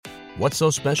What's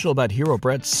so special about Hero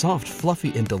Bread's soft,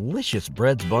 fluffy, and delicious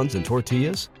breads, buns, and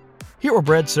tortillas? Hero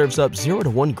Bread serves up 0 to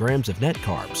 1 grams of net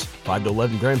carbs, 5 to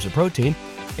 11 grams of protein,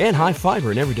 and high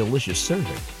fiber in every delicious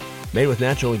serving. Made with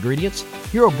natural ingredients,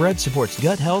 Hero Bread supports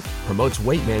gut health, promotes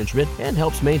weight management, and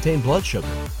helps maintain blood sugar.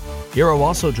 Hero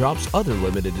also drops other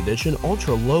limited edition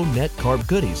ultra-low net carb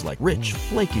goodies like rich,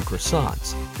 flaky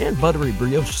croissants and buttery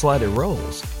brioche slider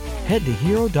rolls. Head to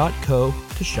hero.co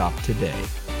to shop today.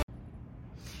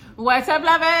 What's up,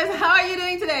 lovers? How are you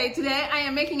doing today? Today I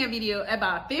am making a video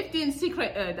about 15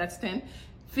 secrets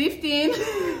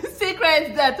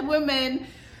that women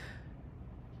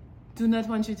do not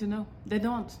want you to know. They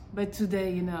don't. But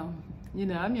today, you know,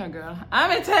 I'm your girl. I'm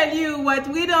gonna tell you what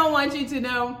we don't want you to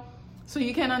know so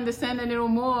you can understand a little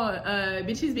more.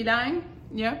 Bitches be lying.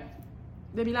 Yeah,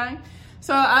 they be lying.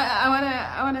 So I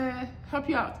wanna help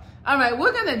you out. All right,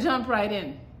 we're gonna jump right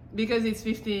in because it's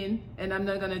 15 and I'm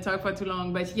not gonna talk for too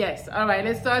long, but yes. All right,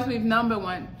 let's start with number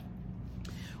 1.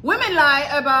 Women lie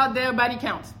about their body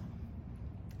count.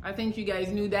 I think you guys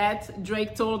knew that.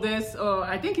 Drake told us, or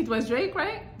I think it was Drake,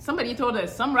 right? Somebody told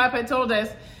us, some rapper told us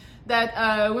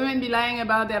that women be lying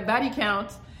about their body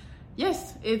count.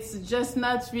 Yes, it's just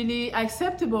not really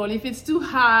acceptable. If it's too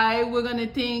high, we're gonna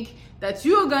think that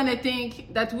you're gonna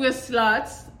think that we're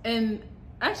sluts, and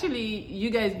actually you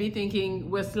guys be thinking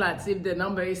we're sluts if the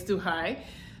number is too high.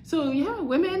 So yeah,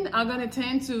 women are gonna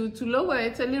tend to lower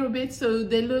it a little bit so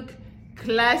they look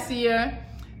classier,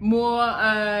 more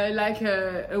like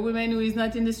a woman who is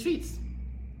not in the streets.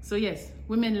 So yes,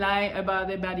 women lie about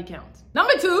their body count.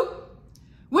 Number 2,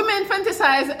 women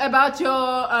fantasize about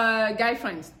your guy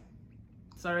friends.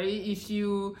 Sorry, if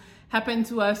you happen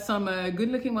to have some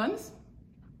good-looking ones.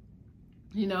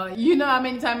 You know how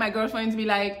many times my girlfriends be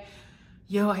like,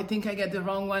 yo, I think I got the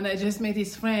wrong one. I just met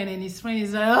his friend and his friend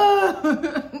is like,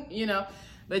 oh,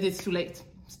 but it's too late.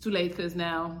 It's too late because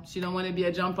now she don't want to be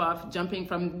a jumping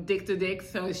from dick to dick,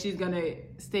 so she's going to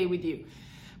stay with you.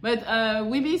 But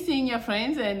we be seeing your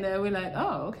friends and we're like,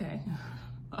 oh, okay.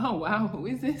 Oh, wow, who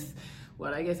is this?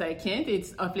 Well, I guess I can't.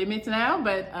 It's off limits now,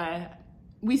 but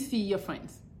we see your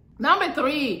friends. Number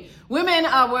 3, women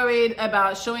are worried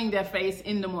about showing their face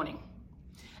in the morning.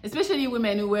 Especially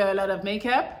women who wear a lot of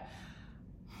makeup.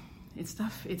 It's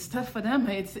tough. It's tough for them.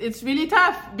 It's really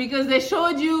tough because they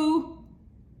showed you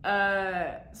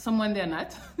someone they're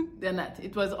not. They're not.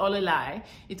 It was all a lie.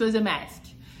 It was a mask.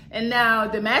 And now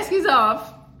the mask is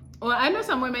off. Or I know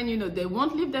some women, they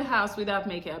won't leave the house without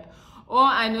makeup. Or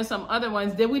I know some other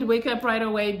ones, they would wake up right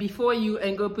away before you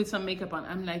and go put some makeup on.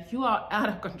 I'm like, you are out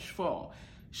of control.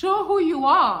 Show who you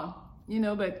are,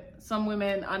 but some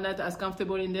women are not as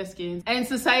comfortable in their skin. And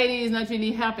society is not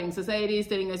really helping. Society is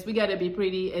telling us we gotta be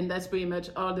pretty, and that's pretty much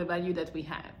all the value that we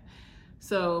have.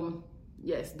 So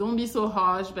yes, don't be so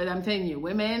harsh, but I'm telling you,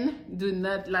 women do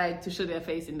not like to show their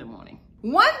face in the morning.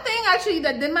 One thing actually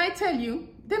that they might tell you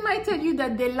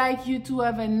that they like you to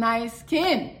have a nice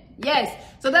skin. Yes,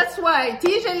 so that's why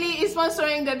Tijan Lee is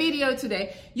sponsoring the video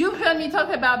today. You've heard me talk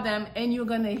about them and you're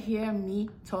gonna hear me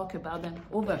talk about them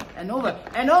over and over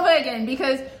and over again,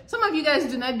 because some of you guys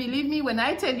do not believe me when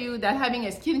I tell you that having a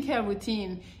skincare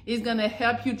routine is gonna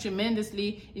help you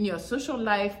tremendously in your social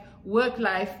life, work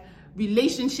life,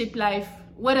 relationship life,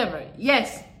 whatever.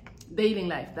 Yes, dating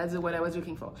life, that's the word I was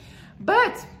looking for.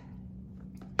 But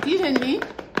Tijan Lee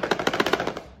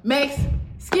makes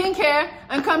skincare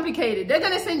uncomplicated. They're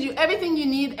gonna send you everything you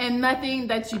need and nothing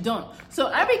that you don't. So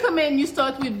I recommend you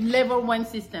start with level 1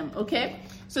 system, okay?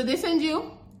 So they send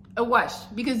you a wash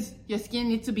because your skin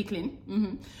needs to be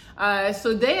clean.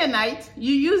 So day and night,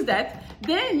 you use that.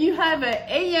 Then you have a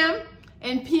AM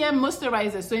and PM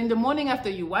moisturizer. So in the morning after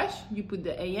you wash, you put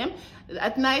the AM.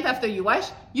 At night after you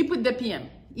wash, you put the PM.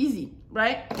 Easy,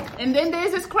 right? And then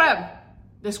there's a scrub.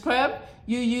 The scrub,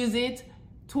 you use it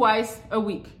twice a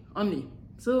week only.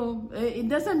 So it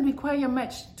doesn't require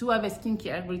much to have a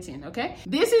skincare routine, okay?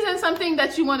 This isn't something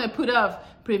that you want to put off.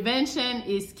 Prevention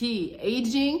is key.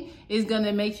 Aging is going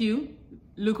to make you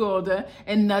look older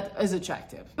and not as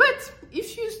attractive. But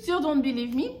if you still don't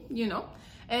believe me,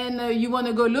 and you want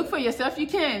to go look for yourself, you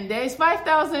can. There's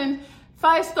 5,000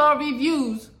 5-star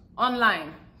reviews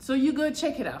online. So you go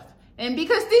check it out. And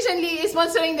because Tijan Lee is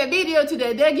sponsoring the video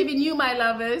today, they're giving you, my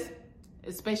lovers,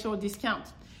 a special discount.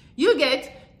 You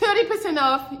get 30%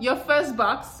 off your first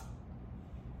box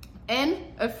and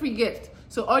a free gift.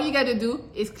 So all you got to do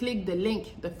is click the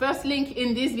link, the first link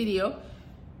in this video,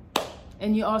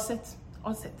 and you're all set,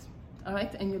 all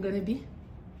right? And you're going to be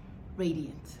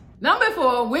radiant. Number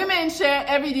 4, women share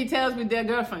every details with their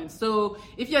girlfriends. So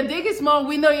if your dick is small,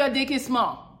 we know your dick is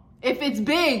small. If it's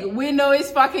big, we know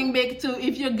it's fucking big too.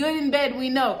 If you're good in bed, we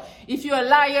know. If you're a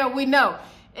liar, we know.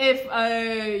 If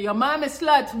your mom is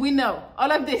slut, we know.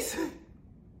 All of this.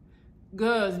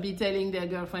 Girls be telling their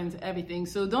girlfriends everything.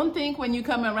 So don't think when you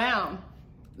come around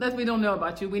that we don't know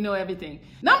about you. We know everything.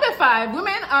 Number 5,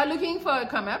 women are looking for a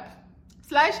come-up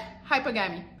 /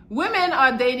 hypergamy. Women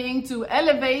are dating to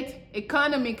elevate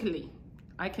economically.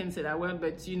 I can't say that word,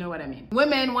 but you know what I mean.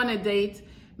 Women want to date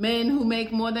men who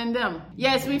make more than them.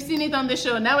 Yes, we've seen it on the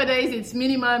show. Nowadays, it's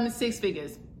minimum 6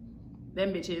 figures.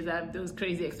 Them bitches have those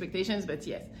crazy expectations, but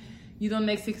yes. You don't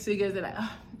make 6 figures, they're like,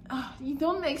 you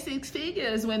don't make 6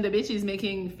 figures when the bitch is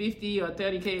making 50 or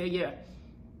 30K a year.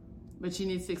 But she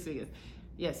needs 6 figures.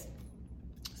 Yes.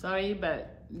 Sorry,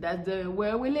 but that's the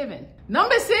world we live in.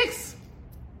 Number 6,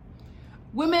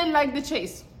 women like the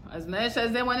chase. As much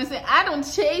as they want to say, I don't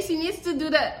chase, he needs to do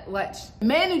that. Watch.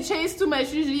 Men who chase too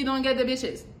much usually don't get the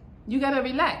bitches. You gotta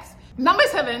relax. Number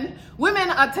 7, women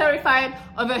are terrified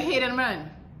of a hit and run.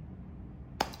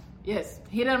 Yes,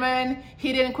 hit and run,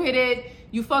 hit and quit it.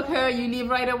 You fuck her, you leave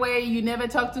right away, you never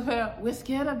talk to her. We're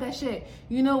scared of that shit.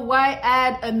 You know, why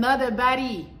add another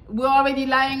body? We're already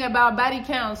lying about body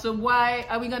count, so why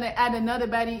are we gonna add another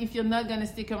body if you're not gonna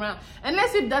stick around?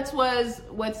 Unless if that was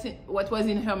what was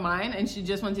in her mind and she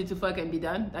just wanted to fuck and be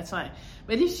done, that's fine.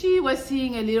 But if she was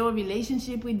seeing a little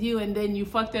relationship with you and then you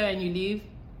fucked her and you leave,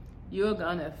 you're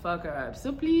gonna fuck her up.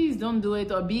 So please don't do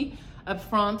it, or be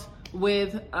upfront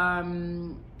with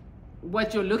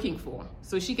what you're looking for,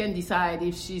 so she can decide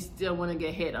if she still want to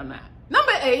get hit or not.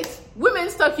 Number 8, women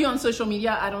stalk you on social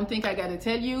media. I don't think I gotta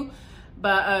tell you,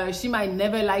 but she might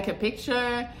never like a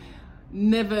picture,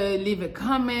 never leave a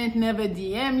comment, never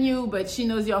DM you, but she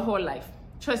knows your whole life.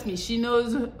 Trust me, she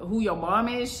knows who your mom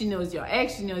is, she knows your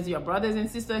ex, she knows your brothers and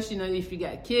sisters, she knows if you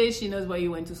got kids, she knows where you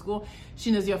went to school,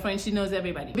 she knows your friends, she knows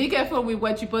everybody. Be careful with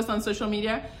what you post on social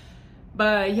media,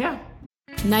 but yeah.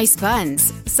 Nice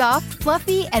buns, soft,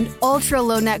 fluffy, and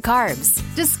ultra-low net carbs.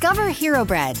 Discover Hero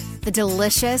Bread, the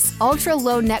delicious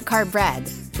ultra-low net carb bread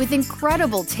with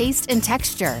incredible taste and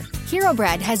texture. Hero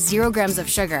Bread has 0 grams of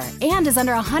sugar and is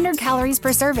under 100 calories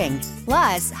per serving.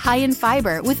 Plus, high in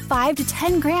fiber with 5 to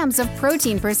 10 grams of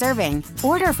protein per serving.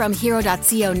 Order from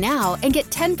hero.co now and get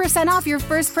 10% off your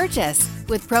first purchase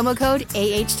with promo code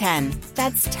AH10.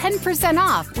 That's 10%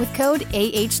 off with code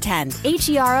AH10.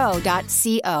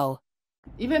 HERO.co.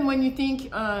 Even when you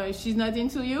think she's not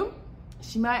into you,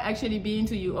 she might actually be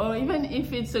into you. Or even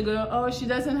if it's a girl, she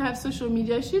doesn't have social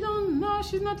media, she's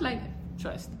not like that.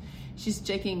 Trust. She's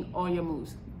checking all your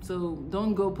moves. So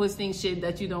don't go posting shit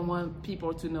that you don't want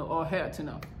people to know or her to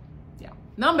know. Yeah.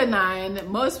 Number 9,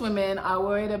 most women are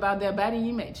worried about their body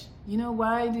image. You know,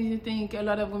 why do you think a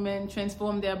lot of women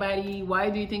transform their body? Why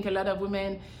do you think a lot of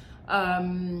women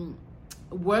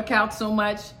work out so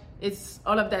much? It's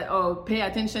all of that. Pay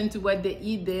attention to what they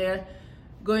eat. They're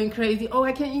going crazy.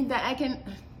 I can eat that.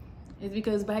 It's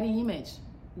because body image.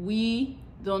 We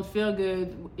don't feel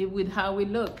good with how we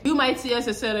look. You might see us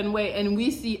a certain way and we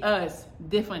see us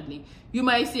differently. You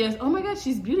might see us, oh my God,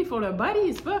 she's beautiful. Her body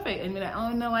is perfect. And we're like,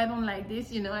 oh no, I don't like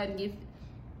this. You know,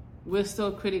 we're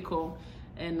so critical.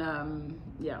 And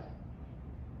yeah.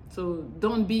 So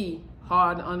don't be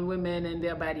hard on women and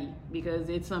their body, because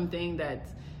it's something that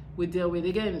we deal with.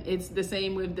 Again, it's the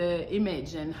same with the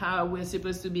image and how we're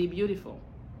supposed to be beautiful.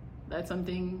 That's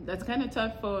something that's kind of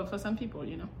tough for some people,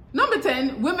 you know. Number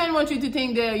 10, women want you to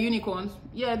think they're unicorns.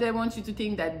 Yeah, they want you to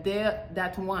think that they're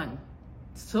that one.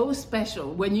 So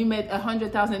special when you met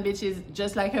 100,000 bitches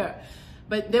just like her.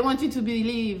 But they want you to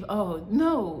believe, oh,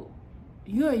 no,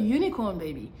 you're a unicorn,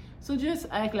 baby. So just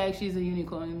act like she's a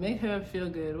unicorn, make her feel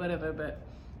good, whatever. But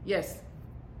yes,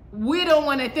 we don't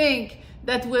want to think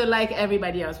that we're like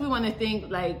everybody else. We want to think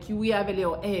like we have a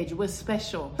little edge, we're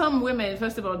special. Some women,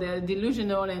 first of all, they're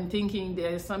delusional and thinking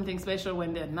there's something special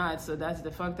when they're not, so that's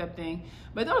the fucked up thing.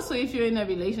 But also, if you're in a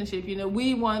relationship, you know,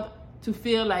 we want to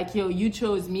feel like, yo, you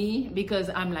chose me because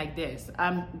I'm like this.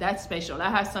 I'm that special.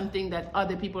 I have something that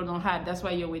other people don't have. That's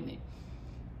why you're with me.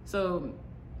 So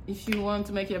if you want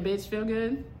to make your bitch feel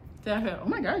good, tell her, oh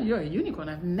my God, you're a unicorn.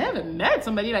 I've never met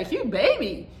somebody like you,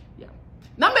 baby. Yeah.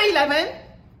 Number 11,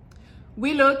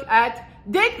 we look at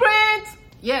dick print.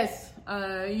 Yes,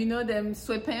 you know them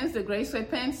sweatpants, the gray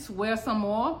sweatpants. Wear some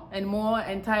more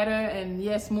and tighter, and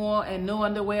yes, more, and no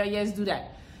underwear. Yes, do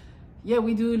that. Yeah,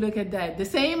 we do look at that. The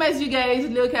same as you guys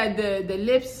look at the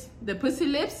lips, the pussy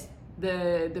lips,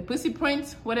 the pussy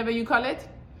print, whatever you call it.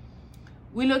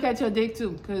 We look at your dick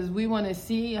too, because we want to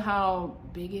see how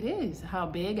big it is, how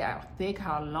big, how thick,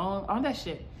 how long, all that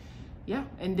shit. Yeah,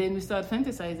 and then we start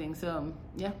fantasizing. So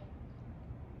yeah.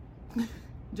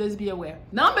 Just be aware.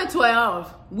 Number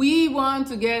 12, we want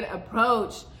to get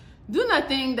approached. Do not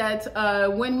think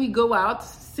that when we go out,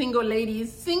 single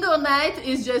ladies, single night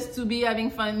is just to be having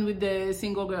fun with the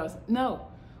single girls. No,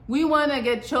 we want to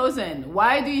get chosen.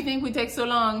 Why do you think we take so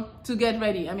long to get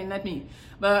ready? I mean, not me,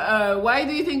 but why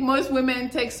do you think most women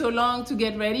take so long to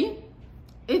get ready?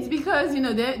 It's because,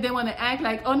 they want to act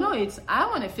like, oh no, I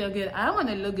want to feel good. I want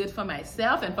to look good for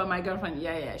myself and for my girlfriend.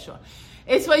 Yeah, sure.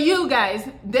 It's for you guys.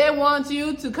 They want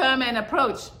you to come and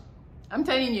approach. I'm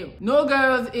telling you, no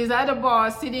girls is at a bar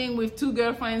sitting with 2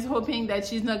 girlfriends hoping that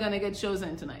she's not going to get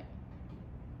chosen tonight.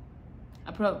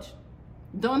 Approach.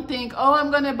 Don't think, oh,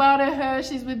 I'm going to bother her.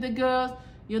 She's with the girls.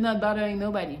 You're not bothering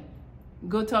nobody.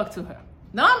 Go talk to her.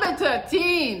 Number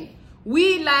 13,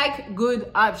 we like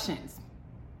good options.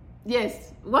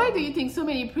 Yes. Why do you think so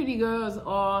many pretty girls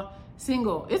are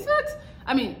single? It's not,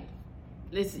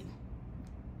 let's see.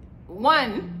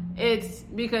 One, it's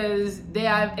because they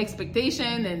have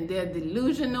expectation and they're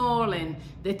delusional and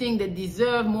they think they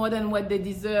deserve more than what they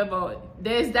deserve. Or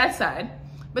there's that side.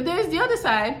 But there's the other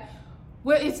side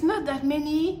where it's not that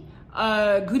many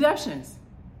good options.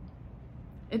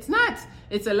 It's not.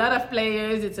 It's a lot of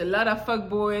players. It's a lot of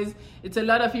fuckboys. It's a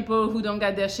lot of people who don't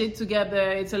got their shit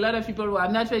together. It's a lot of people who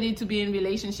are not ready to be in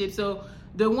relationships. So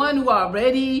the one who are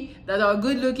ready, that are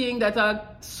good looking, that are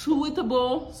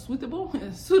suitable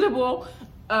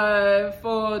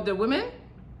for the women,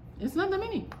 it's not that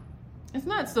many. It's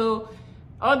not. So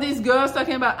all these girls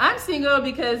talking about, I'm single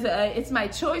because it's my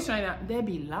choice right now. They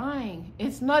be lying.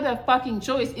 It's not a fucking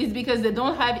choice. It's because they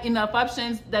don't have enough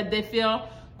options that they feel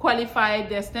qualify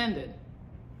their standard.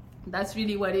 That's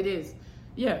really what it is.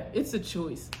 Yeah, it's a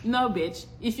choice. No, bitch.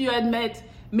 If you had met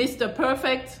Mr.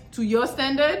 Perfect to your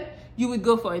standard, you would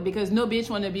go for it because no bitch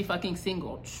want to be fucking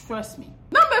single. Trust me.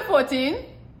 Number 14,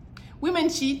 women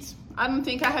cheat. I don't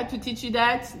think I had to teach you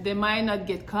that. They might not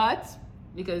get caught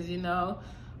because,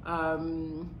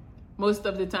 most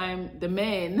of the time the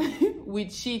men we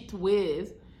cheat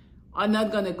with are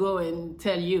not going to go and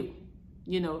tell you.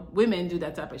 Women do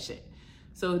that type of shit.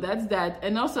 So that's that.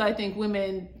 And also I think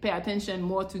women pay attention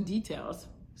more to details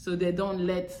so they don't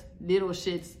let little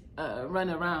shits run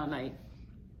around.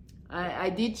 I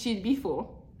did cheat before.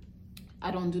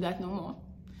 I don't do that no more.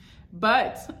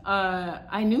 But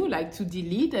I knew to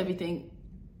delete everything.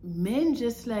 Men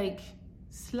just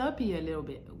sloppy a little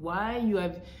bit. Why? You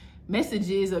have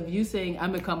messages of you saying,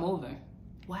 I'm gonna come over.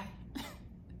 Why?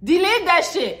 Delete that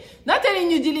shit. Not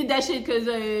telling you delete that shit because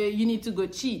you need to go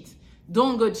cheat.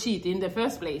 Don't go cheat in the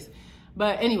first place.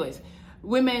 But anyways,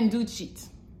 women do cheat.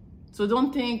 So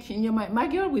don't think in your mind, my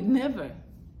girl would never.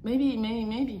 Maybe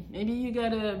you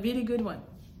got a really good one.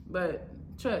 But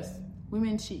trust,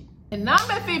 women cheat. And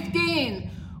number 15,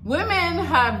 women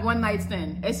have one night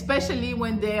stand, especially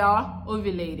when they are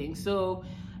ovulating. So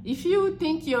if you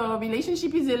think your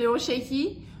relationship is a little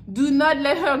shaky, do not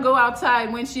let her go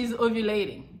outside when she's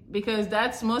ovulating. Because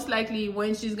that's most likely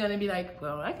when she's going to be like,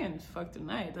 well, I can fuck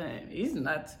tonight. He's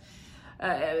not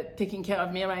taking care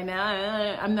of me right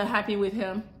now. I'm not happy with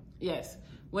him. Yes.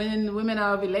 When women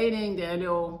are ovulating, they're a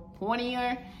little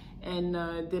hornier and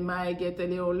they might get a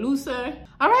little looser.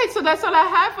 All right, so that's all I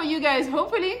have for you guys.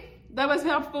 Hopefully that was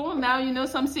helpful. Now you know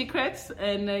some secrets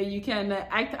and you can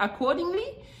act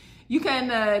accordingly. You can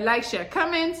like, share,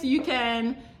 comment. You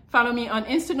can follow me on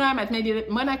Instagram at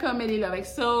Monaco,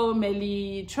 MeliLoveXO,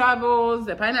 Meli Travels,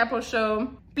 The Pineapple Show.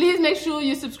 Please make sure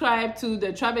you subscribe to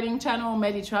the traveling channel,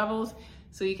 Meli Travels,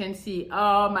 so you can see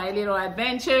all my little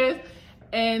adventures.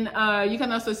 And you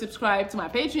can also subscribe to my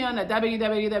Patreon at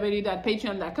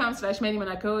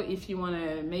www.patreon.com/MeliMonaco if you want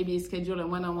to maybe schedule a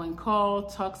one-on-one call,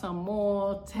 talk some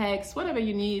more, text, whatever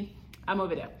you need. I'm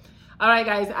over there. All right,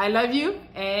 guys, I love you,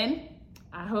 and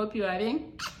I hope you're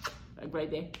having a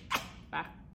great day. Bye.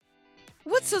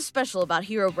 What's so special about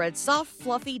Hero Bread's soft,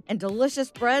 fluffy, and delicious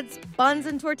breads, buns,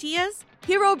 and tortillas?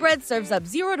 Hero Bread serves up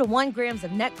 0 to 1 grams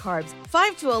of net carbs,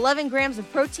 5 to 11 grams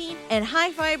of protein, and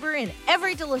high fiber in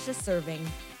every delicious serving.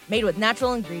 Made with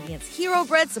natural ingredients, Hero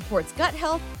Bread supports gut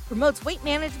health, promotes weight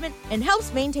management, and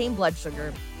helps maintain blood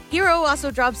sugar. Hero also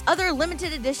drops other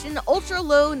limited edition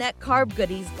ultra-low net carb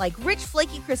goodies like rich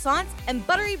flaky croissants and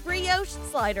buttery brioche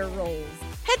slider rolls.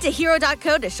 Head to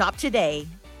hero.co to shop today.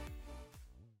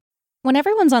 When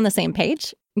everyone's on the same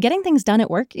page, getting things done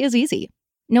at work is easy.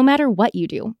 No matter what you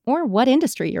do or what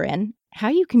industry you're in, how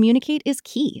you communicate is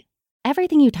key.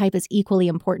 Everything you type is equally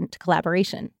important to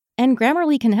collaboration, and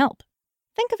Grammarly can help.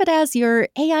 Think of it as your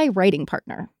AI writing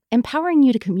partner, empowering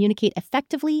you to communicate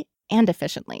effectively and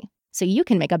efficiently, so you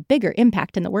can make a bigger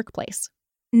impact in the workplace.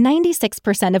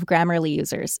 96% of Grammarly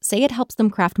users say it helps them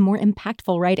craft more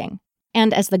impactful writing.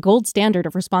 And as the gold standard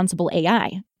of responsible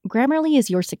AI, Grammarly is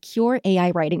your secure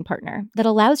AI writing partner that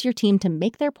allows your team to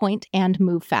make their point and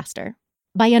move faster.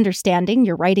 By understanding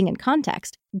your writing and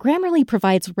context, Grammarly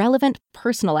provides relevant,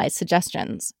 personalized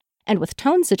suggestions. And with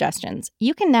tone suggestions,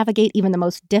 you can navigate even the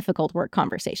most difficult work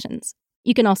conversations.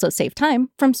 You can also save time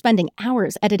from spending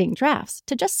hours editing drafts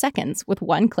to just seconds with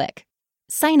one click.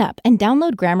 Sign up and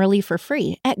download Grammarly for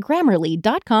free at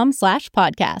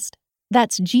grammarly.com/podcast.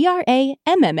 That's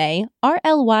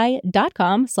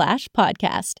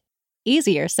GRAMMARLY.com/podcast.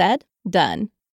 Easier said, done.